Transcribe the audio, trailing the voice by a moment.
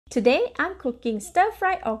Today, I'm cooking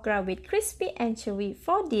stir-fried okra with crispy anchovy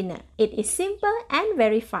for dinner. It is simple and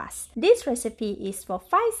very fast. This recipe is for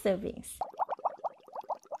 5 servings.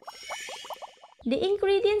 The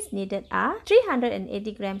ingredients needed are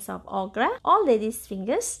 380 grams of okra, all lady's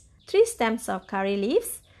fingers, 3 stems of curry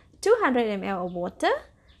leaves, 200 ml of water,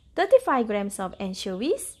 35 grams of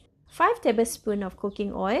anchovies, 5 tablespoons of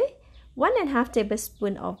cooking oil, 1.5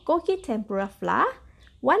 tablespoons of gogi tempura flour,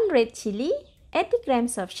 1 red chilli, 80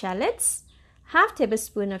 grams of shallots, half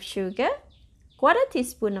tablespoon of sugar, quarter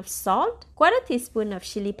teaspoon of salt, quarter teaspoon of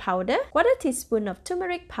chili powder, quarter teaspoon of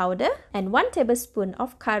turmeric powder, and 1 tablespoon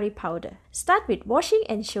of curry powder. Start with washing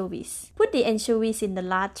anchovies. Put the anchovies in the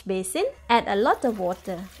large basin, add a lot of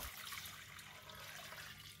water,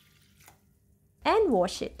 and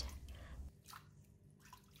wash it.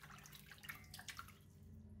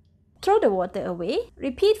 Throw the water away.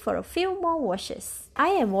 Repeat for a few more washes. I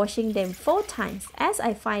am washing them 4 times as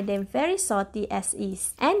I find them very salty as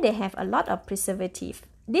is and they have a lot of preservative.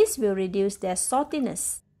 This will reduce their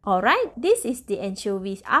saltiness. Alright, this is the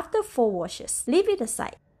anchovies after 4 washes. Leave it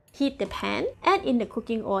aside. Heat the pan, add in the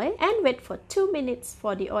cooking oil and wait for 2 minutes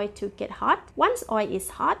for the oil to get hot. Once oil is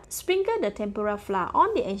hot, sprinkle the tempura flour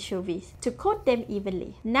on the anchovies to coat them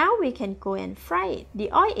evenly. Now we can go and fry it.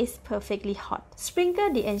 The oil is perfectly hot.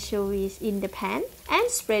 Sprinkle the anchovies in the pan and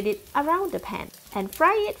spread it around the pan and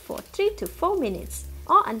fry it for 3 to 4 minutes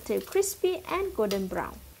or until crispy and golden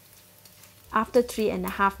brown. After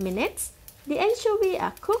 3.5 minutes, the anchovies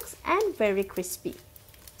are cooked and very crispy.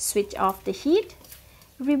 Switch off the heat.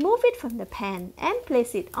 Remove it from the pan and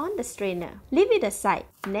place it on the strainer. Leave it aside.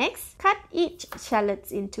 Next, cut each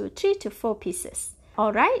shallot into 3 to 4 pieces.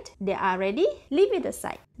 Alright, they are ready. Leave it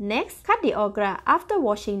aside. Next, cut the okra after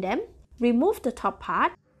washing them. Remove the top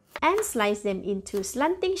part and slice them into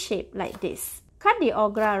slanting shape like this. Cut the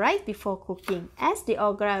okra right before cooking as the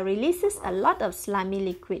okra releases a lot of slimy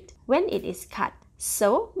liquid when it is cut.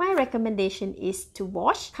 So, my recommendation is to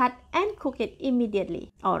wash, cut and cook it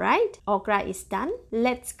immediately. Alright, okra is done.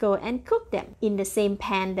 Let's go and cook them. In the same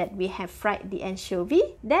pan that we have fried the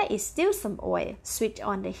anchovy, there is still some oil. Switch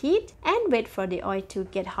on the heat and wait for the oil to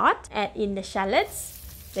get hot. Add in the shallots,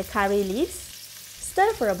 the curry leaves.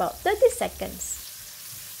 Stir for about 30 seconds.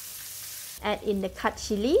 Add in the cut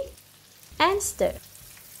chilli and stir.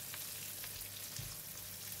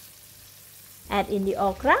 Add in the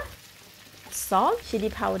okra, salt, chili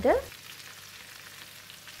powder,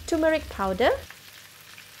 turmeric powder,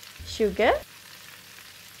 sugar,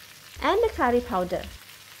 and the curry powder.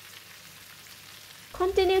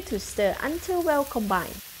 Continue to stir until well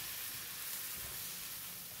combined.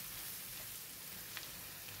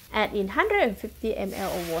 Add in 150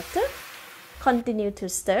 ml of water. Continue to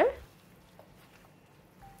stir.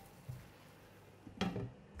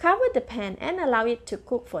 Cover the pan and allow it to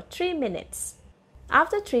cook for 3 minutes.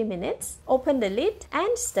 After 3 minutes, open the lid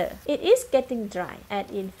and stir. It is getting dry. Add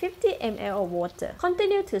in 50 ml of water.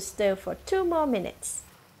 Continue to stir for 2 more minutes.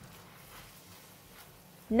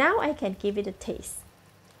 Now I can give it a taste.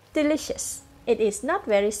 Delicious. It is not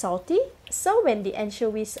very salty, so when the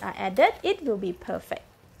anchovies are added, it will be perfect.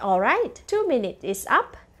 Alright, 2 minutes is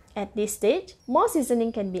up. At this stage, more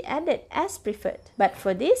seasoning can be added as preferred. But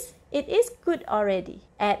for this, it is good already.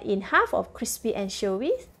 Add in half of crispy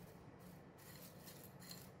anchovies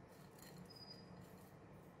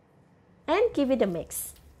and give it a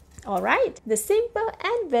mix. Alright, the simple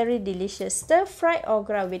and very delicious stir-fried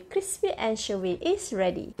okra with crispy anchovy is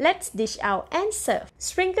ready. Let's dish out and serve.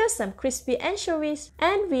 Sprinkle some crispy anchovies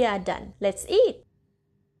and we are done. Let's eat!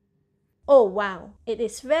 Oh wow, it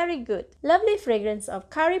is very good. Lovely fragrance of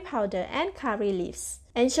curry powder and curry leaves.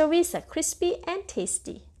 Anchovies are crispy and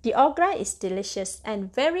tasty. The okra is delicious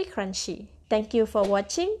and very crunchy. Thank you for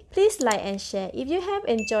watching. Please like and share if you have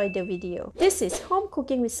enjoyed the video. This is Home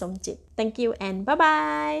Cooking with Somjit. Thank you and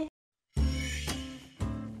bye-bye.